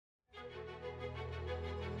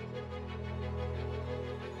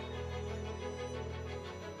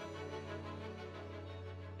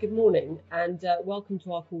Good morning and welcome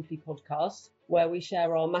to our quarterly podcast where we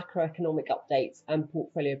share our macroeconomic updates and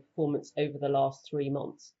portfolio performance over the last 3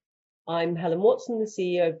 months. I'm Helen Watson, the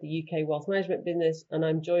CEO of the UK Wealth Management business, and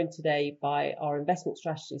I'm joined today by our investment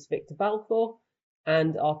strategist Victor Balfour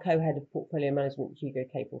and our co-head of portfolio management Hugo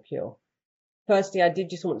Capel-Cure. Firstly, I did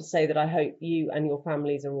just want to say that I hope you and your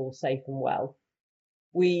families are all safe and well.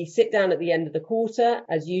 We sit down at the end of the quarter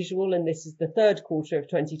as usual, and this is the third quarter of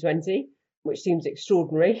 2020, which seems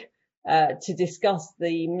extraordinary, to discuss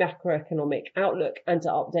the macroeconomic outlook and to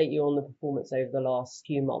update you on the performance over the last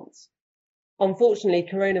few months. Unfortunately,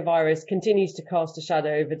 coronavirus continues to cast a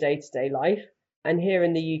shadow over day-to-day life, and here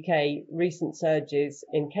in the UK, recent surges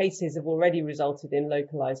in cases have already resulted in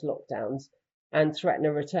localised lockdowns and threaten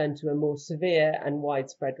a return to a more severe and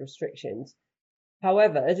widespread restrictions.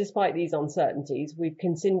 However, despite these uncertainties, we've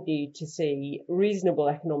continued to see reasonable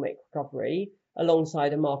economic recovery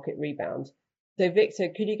alongside a market rebound. So Victor,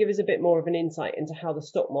 could you give us a bit more of an insight into how the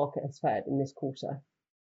stock market has fared in this quarter?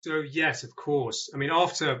 So yes, of course. I mean,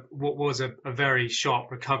 after what was a very sharp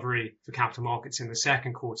recovery for capital markets in the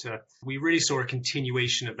second quarter, we really saw a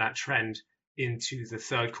continuation of that trend into the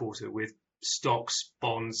third quarter with stocks,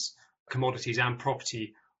 bonds, commodities and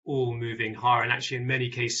property all moving higher. And actually, in many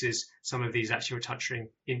cases, some of these actually were touching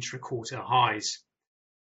intra-quarter highs.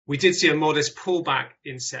 We did see a modest pullback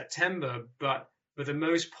in September, but for the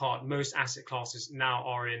most part, most asset classes now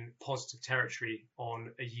are in positive territory on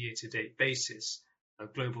a year-to-date basis.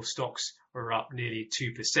 Global stocks are up nearly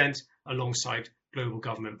 2%, alongside global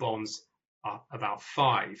government bonds up about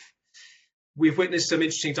 5%. We've witnessed some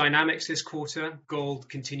interesting dynamics this quarter. Gold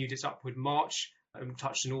continued its upward march and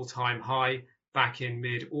touched an all-time high back in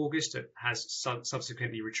mid-August. It has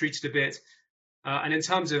subsequently retreated a bit. And in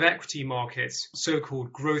terms of equity markets,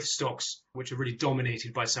 so-called growth stocks, which are really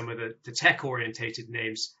dominated by some of the tech-orientated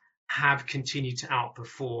names, have continued to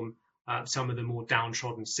outperform some of the more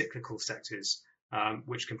downtrodden cyclical sectors,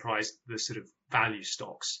 which comprise the sort of value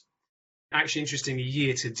stocks. Actually, interestingly,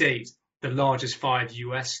 year to date, the largest 5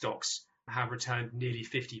 US stocks have returned nearly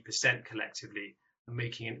 50% collectively,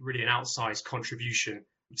 making it really an outsized contribution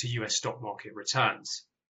to US stock market returns.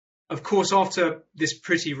 Of course, after this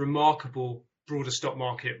pretty remarkable broader stock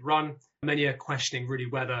market run, many are questioning really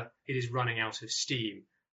whether it is running out of steam.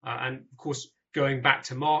 And of course, going back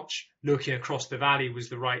to March, looking across the valley was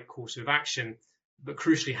the right course of action. But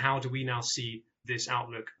crucially, how do we now see this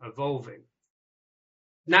outlook evolving?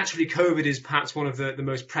 Naturally, COVID is perhaps one of the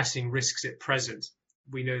most pressing risks at present.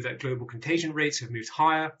 We know that global contagion rates have moved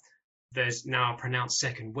higher. There's now a pronounced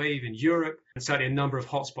second wave in Europe, and certainly a number of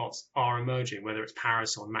hotspots are emerging, whether it's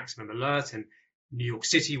Paris on maximum alert and New York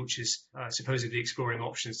City, which is supposedly exploring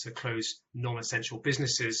options to close non-essential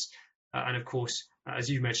businesses. And of course, as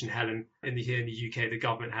you mentioned, Helen, here in the UK, the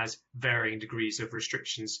government has varying degrees of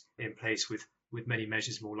restrictions in place with many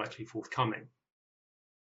measures more likely forthcoming.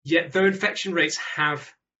 Yet, though infection rates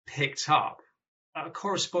have picked up,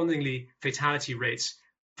 correspondingly, fatality rates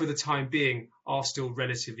for the time being are still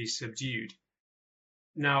relatively subdued.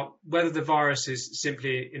 Now, whether the virus is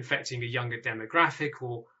simply infecting a younger demographic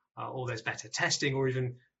or there's better testing or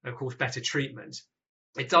even, of course, better treatment,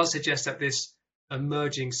 it does suggest that this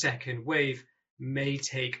emerging second wave may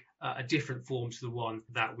take a different form to the one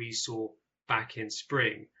that we saw back in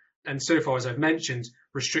spring. And so far, as I've mentioned,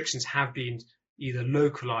 restrictions have been either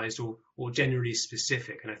localized or generally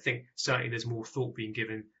specific. And I think certainly there's more thought being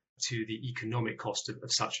given to the economic cost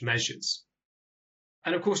of such measures.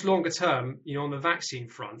 And of course, longer term, on the vaccine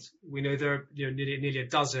front, we know there are nearly a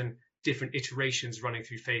dozen different iterations running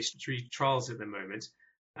through phase 3 trials at the moment.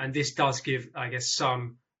 And this does give, I guess,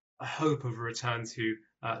 some hope of a return to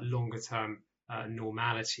longer term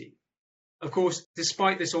normality. Of course,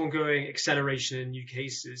 despite this ongoing acceleration in new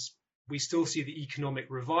cases, we still see the economic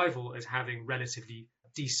revival as having relatively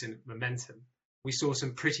decent momentum. We saw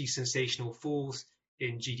some pretty sensational falls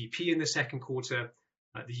in GDP in the second quarter.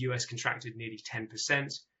 The US contracted nearly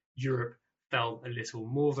 10%. Europe fell a little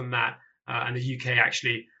more than that. And the UK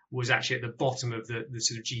was at the bottom of the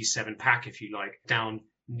sort of G7 pack, if you like, down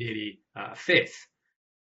nearly a fifth.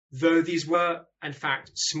 Though these were, in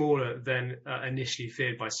fact, smaller than initially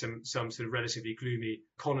feared by some sort of relatively gloomy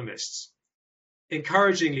economists.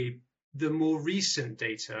 Encouragingly, the more recent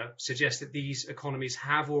data suggests that these economies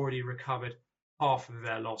have already recovered half of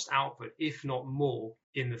their lost output, if not more,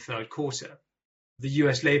 in the third quarter. The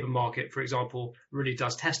US labour market, for example, really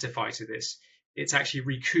does testify to this. It's actually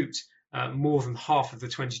recouped more than half of the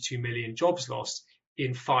 22 million jobs lost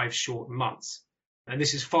in 5 short months. And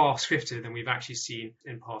this is far swifter than we've actually seen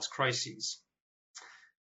in past crises.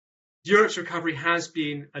 Europe's recovery has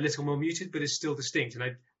been a little more muted, but is still distinct.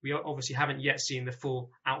 And We obviously haven't yet seen the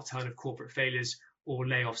full outturn of corporate failures or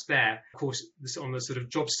layoffs there. Of course, on the sort of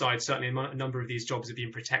job side, certainly a number of these jobs have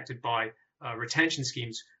been protected by retention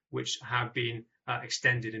schemes, which have been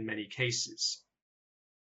extended in many cases.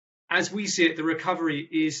 As we see it, the recovery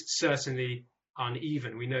is certainly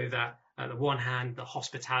uneven. We know that on the one hand, the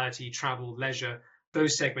hospitality, travel, leisure,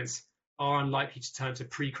 those segments are unlikely to turn to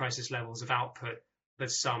pre-crisis levels of output for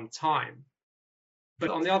some time.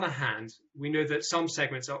 But on the other hand, we know that some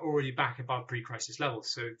segments are already back above pre-crisis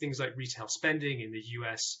levels. So things like retail spending in the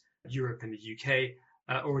US, Europe, and the UK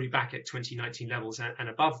are already back at 2019 levels and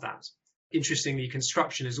above that. Interestingly,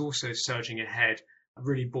 construction is also surging ahead,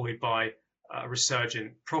 really buoyed by a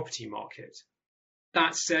resurgent property market.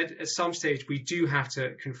 That said, at some stage, we do have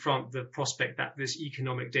to confront the prospect that this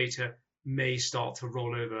economic data may start to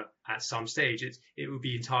roll over at some stage. It would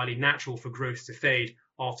be entirely natural for growth to fade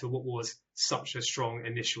after what was such a strong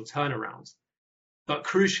initial turnaround. But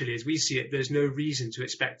crucially, as we see it, there's no reason to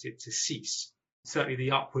expect it to cease. Certainly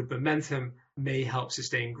the upward momentum may help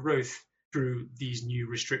sustain growth through these new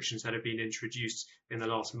restrictions that have been introduced in the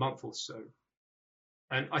last month or so.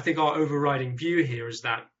 And I think our overriding view here is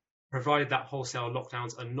that provided that wholesale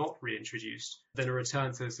lockdowns are not reintroduced, then a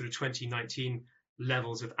return to sort of 2019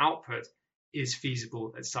 levels of output is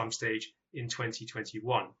feasible at some stage in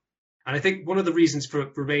 2021. And I think one of the reasons for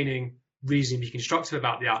remaining reasonably constructive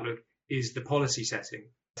about the outlook is the policy setting.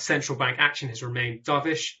 Central bank action has remained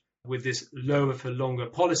dovish, with this lower for longer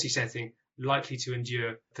policy setting likely to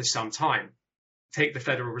endure for some time. Take the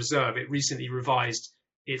Federal Reserve. It recently revised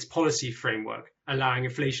its policy framework, allowing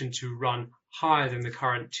inflation to run higher than the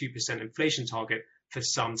current 2% inflation target for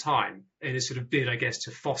some time, in a sort of bid, I guess,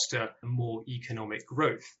 to foster more economic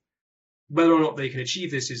growth. Whether or not they can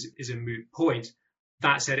achieve this is a moot point.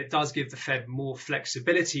 That said, it does give the Fed more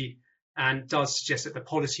flexibility and does suggest that the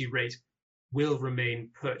policy rate will remain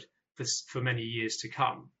put for many years to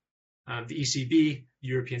come. The ECB,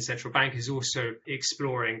 European Central Bank, is also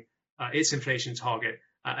exploring its inflation target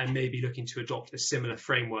and may be looking to adopt a similar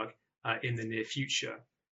framework in the near future.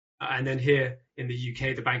 And then here in the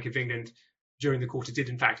UK, the Bank of England during the quarter did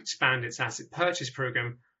in fact expand its asset purchase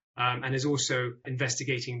program and is also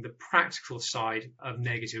investigating the practical side of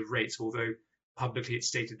negative rates, although publicly it's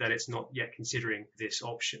stated that it's not yet considering this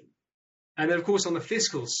option. And then, of course, on the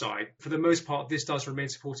fiscal side, for the most part, this does remain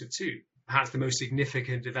supportive too. Perhaps the most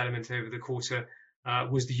significant development over the quarter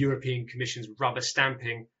was the European Commission's rubber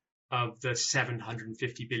stamping of the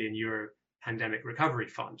 750 billion euro pandemic recovery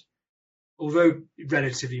fund. Although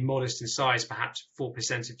relatively modest in size, perhaps 4%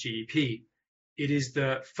 of GDP, it is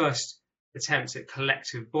the first attempt at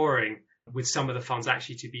collective borrowing, with some of the funds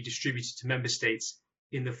actually to be distributed to member states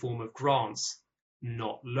in the form of grants,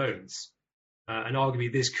 not loans. And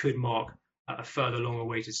arguably this could mark a further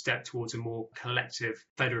long-awaited step towards a more collective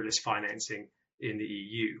federalist financing in the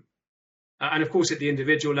EU. And of course, at the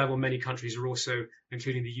individual level, many countries are also,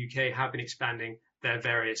 including the UK, have been expanding their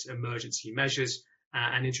various emergency measures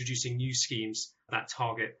and introducing new schemes that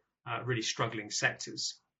target really struggling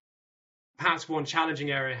sectors. Perhaps one challenging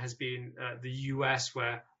area has been the US,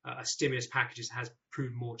 where a stimulus package has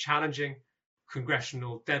proved more challenging.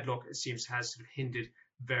 Congressional deadlock, it seems, has sort of hindered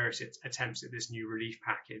various attempts at this new relief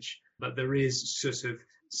package. But there is sort of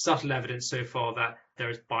subtle evidence so far that there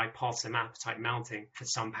is bipartisan appetite mounting for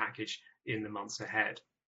some package in the months ahead.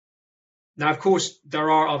 Now, of course, there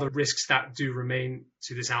are other risks that do remain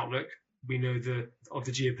to this outlook. We know of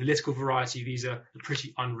the geopolitical variety, these are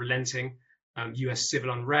pretty unrelenting. US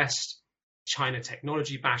civil unrest, China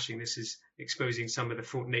technology bashing, this is exposing some of the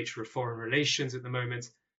fraught nature of foreign relations at the moment.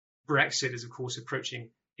 Brexit is, of course,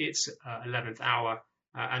 approaching its 11th hour,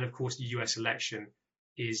 and of course, the US election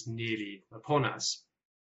is nearly upon us.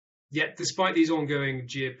 Yet, despite these ongoing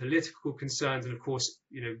geopolitical concerns and, of course,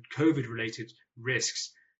 COVID-related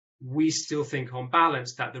risks, we still think on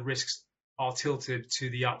balance that the risks are tilted to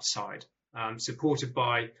the upside, supported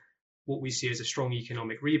by what we see as a strong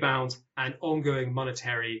economic rebound and ongoing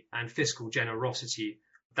monetary and fiscal generosity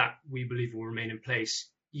that we believe will remain in place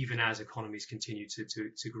even as economies continue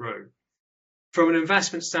to grow. From an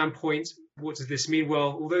investment standpoint, what does this mean?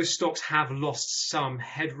 Well, although stocks have lost some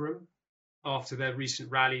headroom after their recent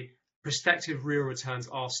rally, prospective real returns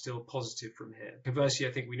are still positive from here. Conversely,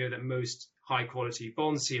 I think we know that most high-quality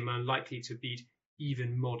bonds seem unlikely to beat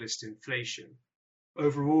even modest inflation.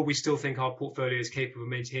 Overall, we still think our portfolio is capable of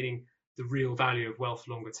maintaining the real value of wealth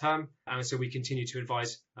longer term, and so we continue to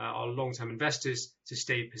advise our long-term investors to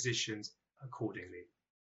stay positioned accordingly.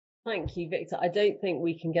 Thank you, Victor. I don't think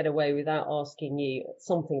we can get away without asking you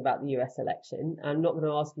something about the US election. I'm not going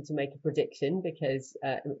to ask you to make a prediction because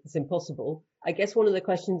it's impossible. I guess one of the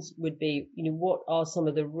questions would be, what are some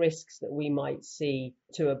of the risks that we might see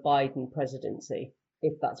to a Biden presidency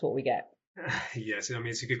if that's what we get? Yes, I mean,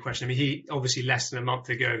 it's a good question. I mean, he obviously less than a month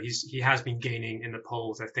ago, he has been gaining in the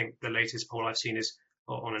polls. I think the latest poll I've seen is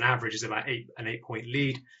on an average is about an 8-point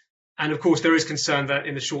lead. And of course, there is concern that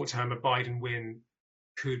in the short term, a Biden win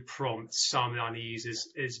could prompt some unease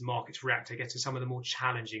as markets react, I guess, to some of the more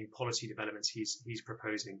challenging policy developments he's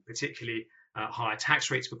proposing, particularly higher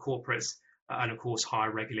tax rates for corporates and, of course,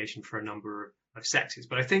 higher regulation for a number of sectors.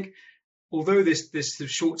 But I think although this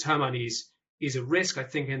short-term unease is a risk, I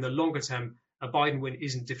think in the longer term, a Biden win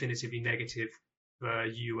isn't definitively negative for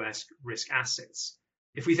US risk assets.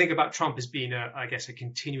 If we think about Trump as being, I guess, a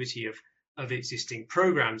continuity of existing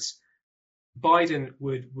programs, Biden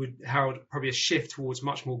would herald probably a shift towards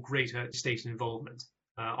much more greater state involvement,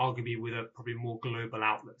 arguably with a probably more global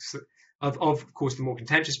outlook. So of course, the more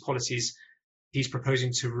contentious policies, he's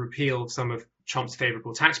proposing to repeal some of Trump's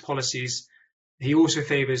favorable tax policies. He also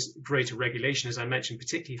favors greater regulation, as I mentioned,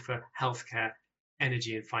 particularly for healthcare,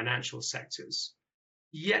 energy, and financial sectors.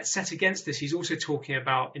 Yet set against this, he's also talking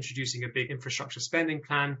about introducing a big infrastructure spending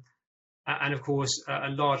plan, and of course, a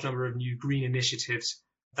large number of new green initiatives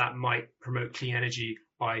that might promote clean energy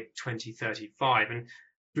by 2035. And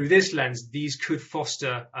through this lens, these could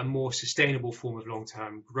foster a more sustainable form of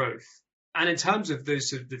long-term growth. And in terms of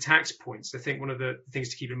the tax points, I think one of the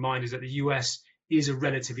things to keep in mind is that the US is a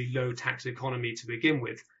relatively low tax economy to begin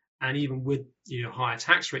with. And even with higher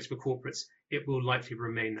tax rates for corporates, it will likely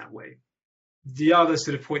remain that way. The other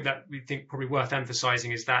sort of point that we think probably worth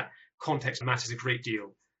emphasizing is that context matters a great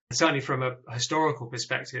deal. And certainly from a historical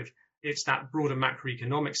perspective, it's that broader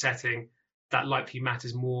macroeconomic setting that likely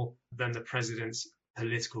matters more than the president's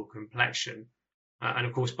political complexion. And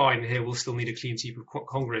of course, Biden here will still need a clean sweep of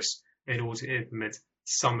Congress in order to implement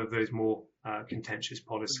some of those more contentious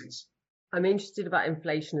policies. I'm interested about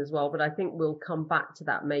inflation as well, but I think we'll come back to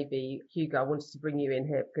that maybe. Hugo, I wanted to bring you in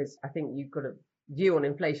here because I think you've got a view on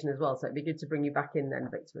inflation as well. So it'd be good to bring you back in then,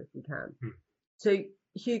 Victor, if we can. So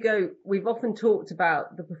Hugo, we've often talked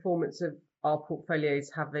about the performance of our portfolios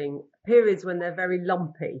having periods when they're very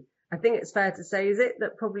lumpy. I think it's fair to say, is it,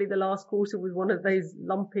 that probably the last quarter was one of those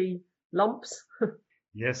lumpy lumps?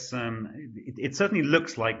 Yes, it certainly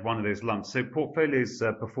looks like one of those lumps. So portfolios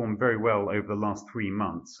performed very well over the last 3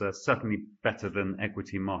 months, certainly better than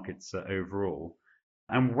equity markets overall.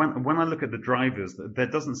 And when I look at the drivers, there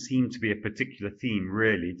doesn't seem to be a particular theme,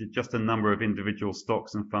 really, just a number of individual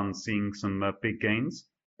stocks and funds seeing some big gains.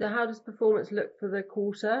 So how does performance look for the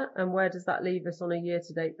quarter, and where does that leave us on a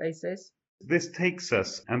year-to-date basis? This takes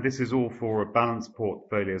us, and this is all for balanced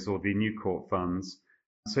portfolios or the New Court funds.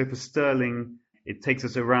 So for sterling, it takes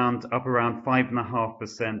us up around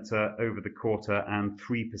 5.5% over the quarter and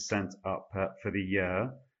 3% up for the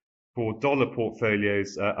year. For dollar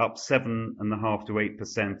portfolios, up 7.5% to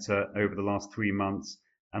 8% over the last 3 months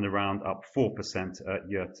and around up 4%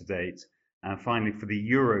 year to date. And finally, for the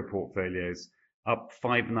euro portfolios, up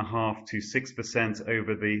 5.5% to 6%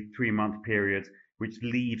 over the 3-month period, which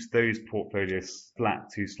leaves those portfolios flat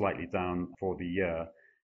to slightly down for the year.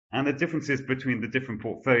 And the differences between the different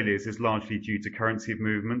portfolios is largely due to currency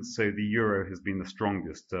movements. So the euro has been the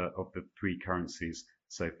strongest of the 3 currencies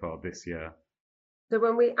so far this year. So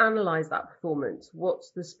when we analyse that performance,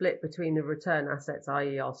 what's the split between the return assets,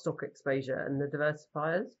 i.e. our stock exposure, and the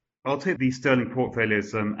diversifiers? I'll take the sterling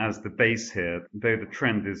portfolios as the base here, though the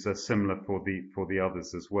trend is similar for the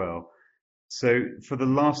others as well. So for the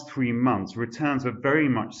last 3 months, returns are very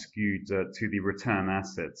much skewed to the return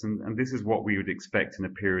assets, and this is what we would expect in a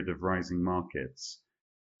period of rising markets.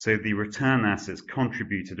 So the return assets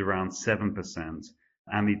contributed around 7%,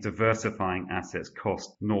 and the diversifying assets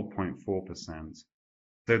cost 0.4%.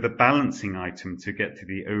 So the balancing item to get to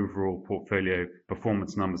the overall portfolio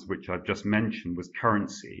performance numbers, which I've just mentioned, was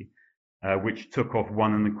currency, which took off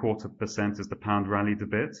 1.25% as the pound rallied a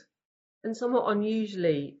bit. And somewhat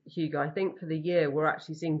unusually, Hugo, I think for the year, we're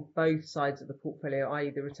actually seeing both sides of the portfolio,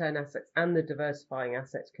 i.e. the return assets and the diversifying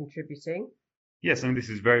assets contributing. Yes, I mean, this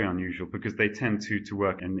is very unusual because they tend to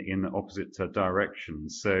work in opposite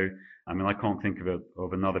directions. So, I mean, I can't think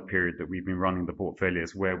of another period that we've been running the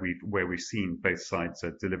portfolios where we've seen both sides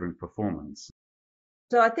delivering performance.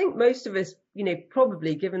 So I think most of us,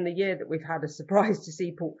 probably given the year that we've had, are surprised to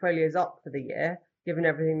see portfolios up for the year, given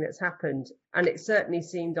everything that's happened. And it certainly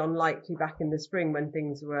seemed unlikely back in the spring when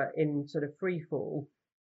things were in sort of free fall.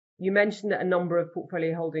 You mentioned that a number of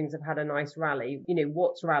portfolio holdings have had a nice rally.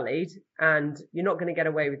 What's rallied? And you're not going to get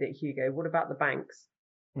away with it, Hugo. What about the banks?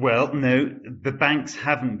 Well, no, the banks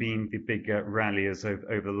haven't been the big ralliers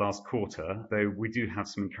over the last quarter, though we do have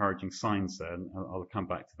some encouraging signs there, and I'll come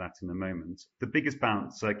back to that in a moment. The biggest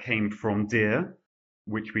bounce came from Deere,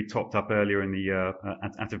 which we topped up earlier in the year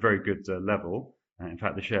at a very good level. In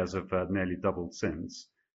fact, the shares have nearly doubled since.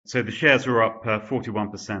 So the shares were up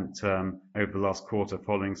 41% over the last quarter,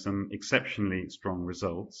 following some exceptionally strong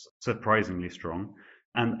results, surprisingly strong.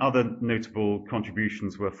 And other notable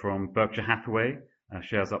contributions were from Berkshire Hathaway,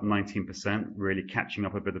 shares up 19%, really catching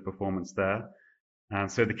up a bit of performance there.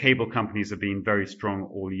 So the cable companies have been very strong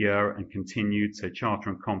all year and continued. So Charter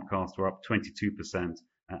and Comcast were up 22%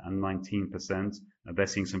 and 19%. They're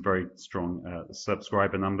seeing some very strong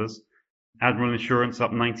subscriber numbers. Admiral Insurance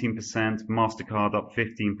up 19%, MasterCard up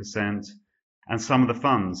 15%, and some of the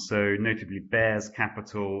funds, so notably Bears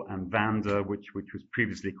Capital and Vanda, which was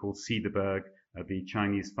previously called Cederberg, the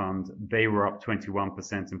Chinese fund, they were up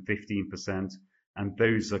 21% and 15%, and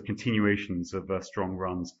those are continuations of strong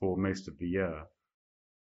runs for most of the year.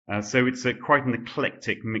 So it's quite an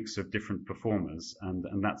eclectic mix of different performers,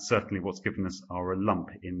 and that's certainly what's given us our lump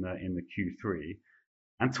in the Q3.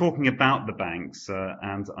 And talking about the banks,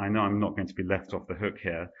 and I know I'm not going to be left off the hook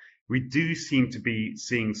here, we do seem to be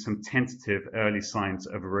seeing some tentative early signs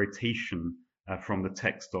of a rotation from the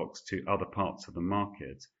tech stocks to other parts of the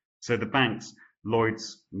market. So the banks,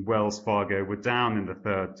 Lloyds, Wells Fargo, were down in the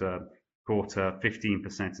third quarter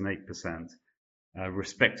 15% and 8%,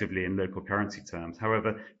 respectively in local currency terms.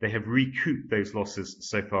 However, they have recouped those losses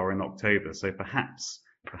so far in October. So perhaps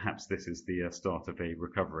this is the start of a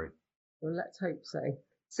recovery. Well, let's hope so.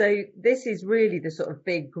 So this is really the sort of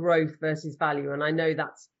big growth versus value. And I know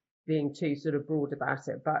that's being too sort of broad about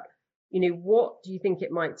it, but, what do you think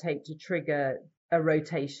it might take to trigger a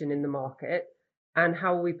rotation in the market? And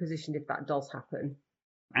how are we positioned if that does happen?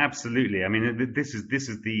 Absolutely. I mean, this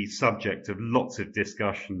is the subject of lots of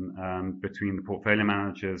discussion between the portfolio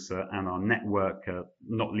managers and our network,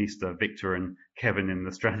 not least Victor and Kevin in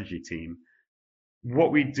the strategy team.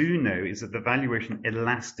 What we do know is that the valuation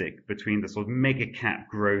elastic between the sort of mega cap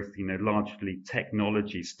growth, largely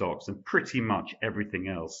technology stocks, and pretty much everything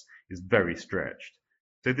else is very stretched.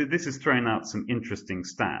 So this has thrown out some interesting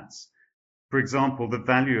stats. For example, the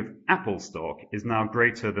value of Apple stock is now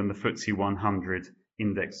greater than the FTSE 100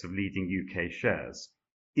 index of leading UK shares.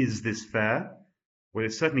 Is this fair? Well,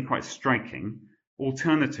 it's certainly quite striking.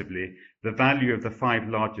 Alternatively, the value of the 5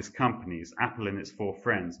 largest companies, Apple and its 4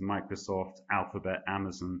 friends, Microsoft, Alphabet,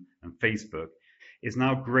 Amazon, and Facebook, is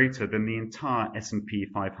now greater than the entire S&P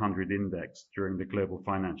 500 index during the global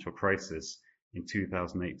financial crisis in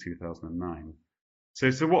 2008-2009.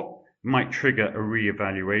 So what might trigger a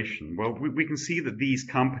re-evaluation? Well, we can see that these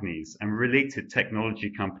companies and related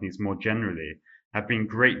technology companies more generally have been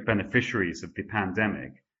great beneficiaries of the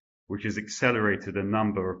pandemic, which has accelerated a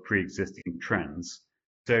number of pre-existing trends.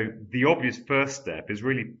 So the obvious first step is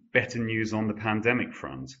really better news on the pandemic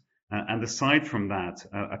front. And aside from that,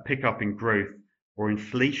 a pickup in growth or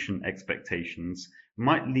inflation expectations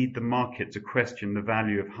might lead the market to question the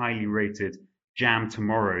value of highly rated jam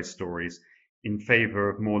tomorrow stories in favor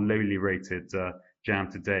of more lowly rated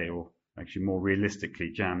jam today, or actually more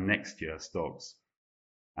realistically jam next year stocks.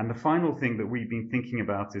 And the final thing that we've been thinking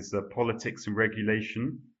about is politics and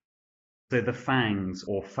regulation. So the FANGs,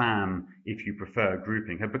 or FAM, if you prefer,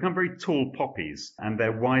 grouping, have become very tall poppies, and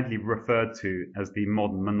they're widely referred to as the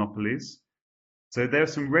modern monopolies. So there are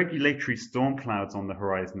some regulatory storm clouds on the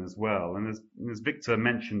horizon as well. And as Victor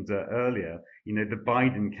mentioned earlier, the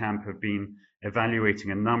Biden camp have been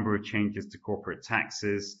evaluating a number of changes to corporate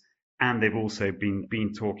taxes, and they've also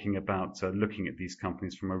been talking about looking at these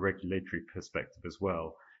companies from a regulatory perspective as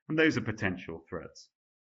well. And those are potential threats.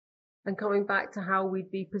 And coming back to how we'd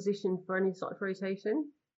be positioned for any sort of rotation?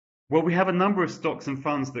 Well, we have a number of stocks and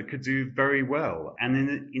funds that could do very well.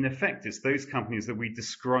 And in effect, it's those companies that we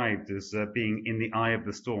described as being in the eye of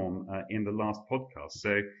the storm in the last podcast.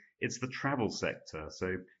 So it's the travel sector.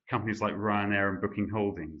 So companies like Ryanair and Booking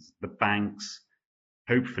Holdings, the banks,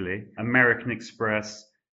 hopefully, American Express.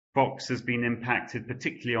 Fox has been impacted,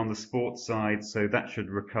 particularly on the sports side, so that should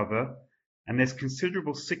recover. And there's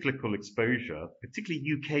considerable cyclical exposure, particularly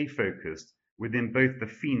UK focused, within both the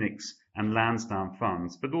Phoenix and Lansdowne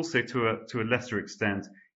funds, but also to a lesser extent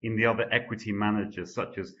in the other equity managers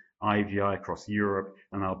such as IVI across Europe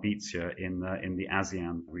and Albizia in the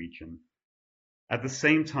ASEAN region. At the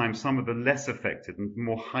same time, some of the less affected and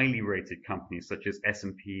more highly rated companies such as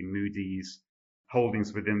S&P, Moody's,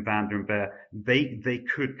 holdings within Vander & Bear, they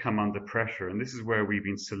could come under pressure. And this is where we've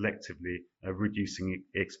been selectively reducing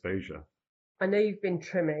exposure. I know you've been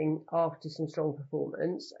trimming after some strong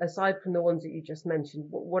performance. Aside from the ones that you just mentioned,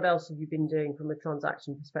 what else have you been doing from a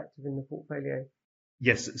transaction perspective in the portfolio?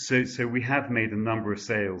 Yes, so we have made a number of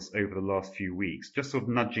sales over the last few weeks, just sort of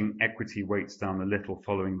nudging equity weights down a little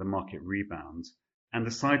following the market rebound. And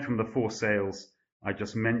aside from the 4 sales I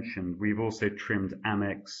just mentioned, we've also trimmed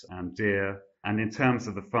Amex and Deere. And in terms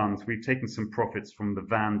of the funds, we've taken some profits from the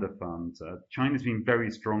Vanda fund. China's been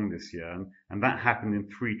very strong this year, and that happened in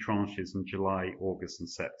 3 tranches in July, August, and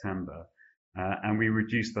September. And we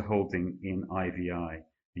reduced the holding in IVI,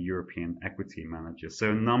 the European equity manager.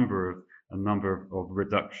 So a number of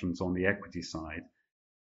reductions on the equity side.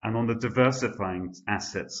 And on the diversifying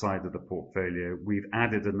asset side of the portfolio, we've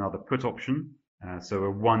added another put option, so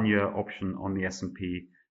a 1-year option on the S&P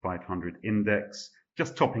 500 index,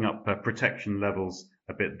 just topping up protection levels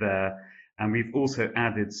a bit there. And we've also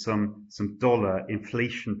added some dollar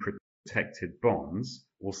inflation protected bonds,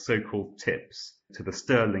 or so-called TIPS, to the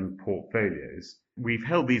sterling portfolios. We've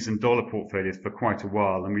held these in dollar portfolios for quite a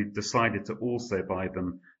while, and we've decided to also buy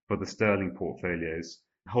them for the sterling portfolios,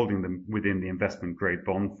 holding them within the investment grade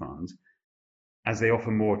bond fund, as they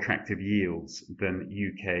offer more attractive yields than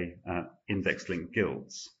UK index-linked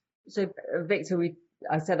gilts. So, Victor,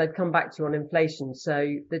 I said I'd come back to you on inflation. So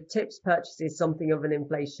the TIPS purchase is something of an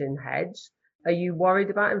inflation hedge. Are you worried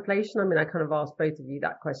about inflation? I mean, I kind of asked both of you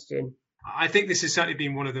that question. I think this has certainly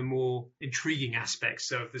been one of the more intriguing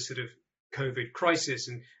aspects of the sort of COVID crisis,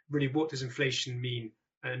 and really what does inflation mean,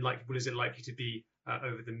 and what is it likely to be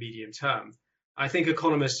over the medium term? I think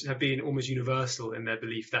economists have been almost universal in their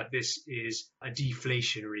belief that this is a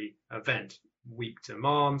deflationary event. Weak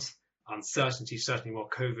demand, uncertainty, certainly while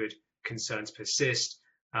COVID concerns persist,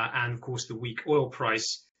 and of course the weak oil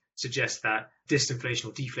price suggests that disinflation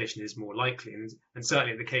or deflation is more likely, and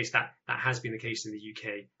certainly the case that has been the case in the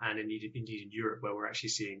UK and indeed in Europe, where we're actually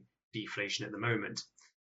seeing deflation at the moment.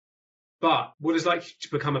 But what is likely to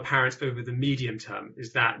become apparent over the medium term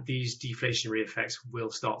is that these deflationary effects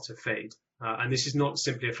will start to fade. And this is not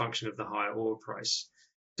simply a function of the higher oil price.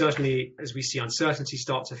 Certainly, as we see uncertainty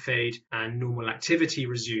start to fade and normal activity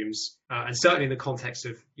resumes, and certainly in the context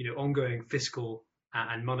of ongoing fiscal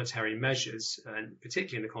and monetary measures, and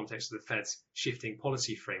particularly in the context of the Fed's shifting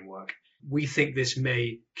policy framework, we think this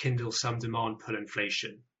may kindle some demand pull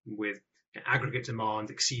inflation, with aggregate demand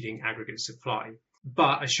exceeding aggregate supply.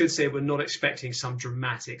 But I should say we're not expecting some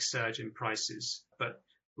dramatic surge in prices, but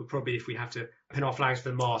we're probably, if we have to pin our flags for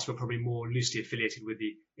the mast, we're probably more loosely affiliated with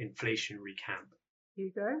the inflationary camp.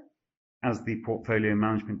 Hugo? As the portfolio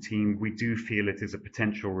management team, we do feel it is a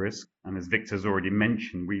potential risk. And as Victor's already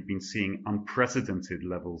mentioned, we've been seeing unprecedented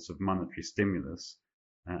levels of monetary stimulus.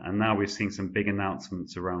 And now we're seeing some big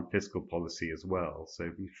announcements around fiscal policy as well.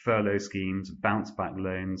 So furlough schemes, bounce back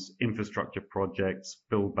loans, infrastructure projects,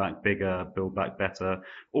 build back bigger, build back better,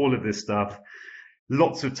 all of this stuff.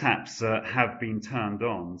 Lots of taps have been turned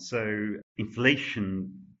on. So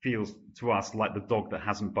inflation feels to us like the dog that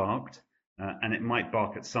hasn't barked, and it might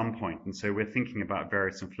bark at some point. And so we're thinking about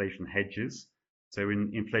various inflation hedges. So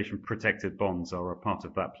inflation protected bonds are a part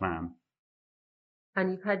of that plan.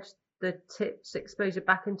 And you've hedged the TIPS exposure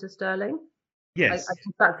back into sterling? Yes. I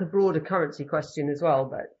think that's a broader currency question as well,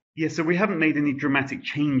 but... Yeah, so we haven't made any dramatic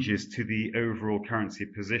changes to the overall currency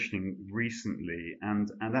positioning recently. And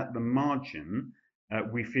at the margin,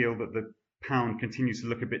 we feel that the pound continues to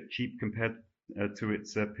look a bit cheap compared to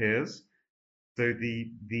its peers. So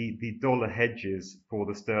the dollar hedges for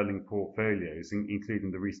the sterling portfolios, including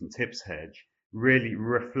the recent TIPS hedge, really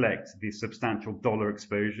reflect the substantial dollar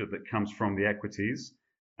exposure that comes from the equities,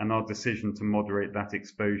 and our decision to moderate that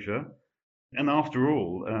exposure. And after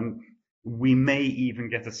all, we may even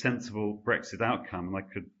get a sensible Brexit outcome.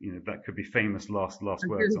 And that could be famous last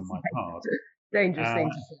words on my part. Dangerous thing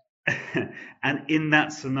to say. And in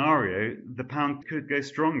that scenario, the pound could go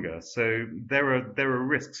stronger. So there are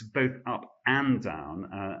risks both up and down,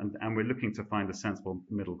 and we're looking to find a sensible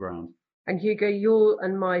middle ground. And Hugo, your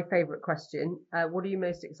and my favourite question, what are you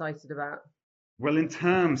most excited about? Well, in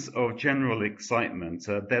terms of general excitement,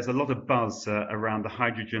 there's a lot of buzz around the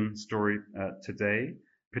hydrogen story today,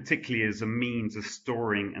 particularly as a means of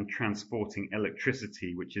storing and transporting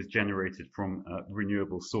electricity, which is generated from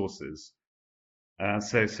renewable sources.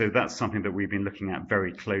 So that's something that we've been looking at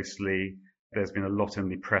very closely. There's been a lot in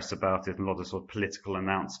the press about it, and a lot of sort of political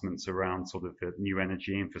announcements around sort of the new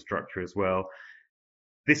energy infrastructure as well.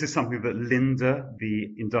 This is something that Linde,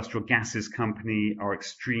 the industrial gases company, are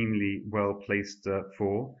extremely well placed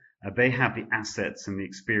for. They have the assets and the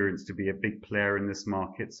experience to be a big player in this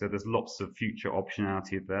market. So there's lots of future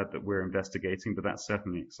optionality there that we're investigating, but that's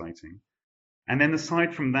certainly exciting. And then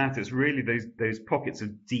aside from that, it's really those pockets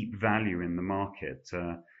of deep value in the market.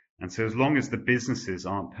 And so as long as the businesses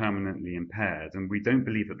aren't permanently impaired, and we don't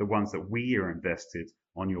believe that the ones that we are invested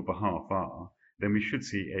on your behalf are, then we should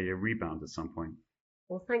see a rebound at some point.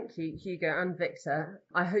 Well, thank you, Hugo and Victor.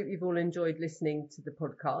 I hope you've all enjoyed listening to the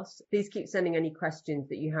podcast. Please keep sending any questions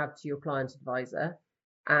that you have to your client advisor.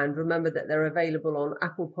 And remember that they're available on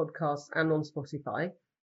Apple Podcasts and on Spotify.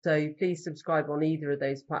 So please subscribe on either of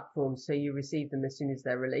those platforms so you receive them as soon as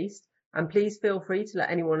they're released. And please feel free to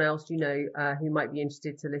let anyone else you know who might be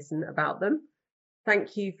interested to listen about them.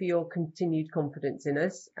 Thank you for your continued confidence in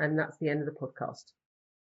us. And that's the end of the podcast.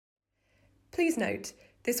 Please note,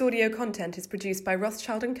 this audio content is produced by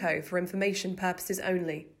Rothschild & Co. for information purposes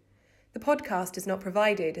only. The podcast is not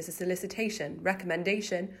provided as a solicitation,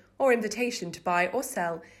 recommendation, or invitation to buy or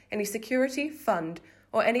sell any security, fund,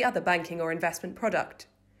 or any other banking or investment product.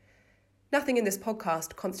 Nothing in this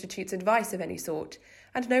podcast constitutes advice of any sort,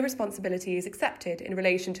 and no responsibility is accepted in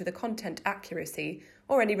relation to the content accuracy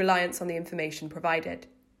or any reliance on the information provided.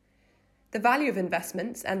 The value of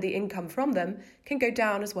investments and the income from them can go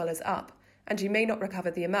down as well as up, and you may not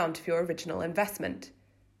recover the amount of your original investment.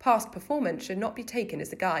 Past performance should not be taken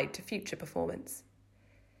as a guide to future performance.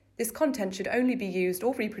 This content should only be used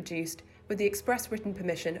or reproduced with the express written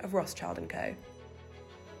permission of Rothschild & Co.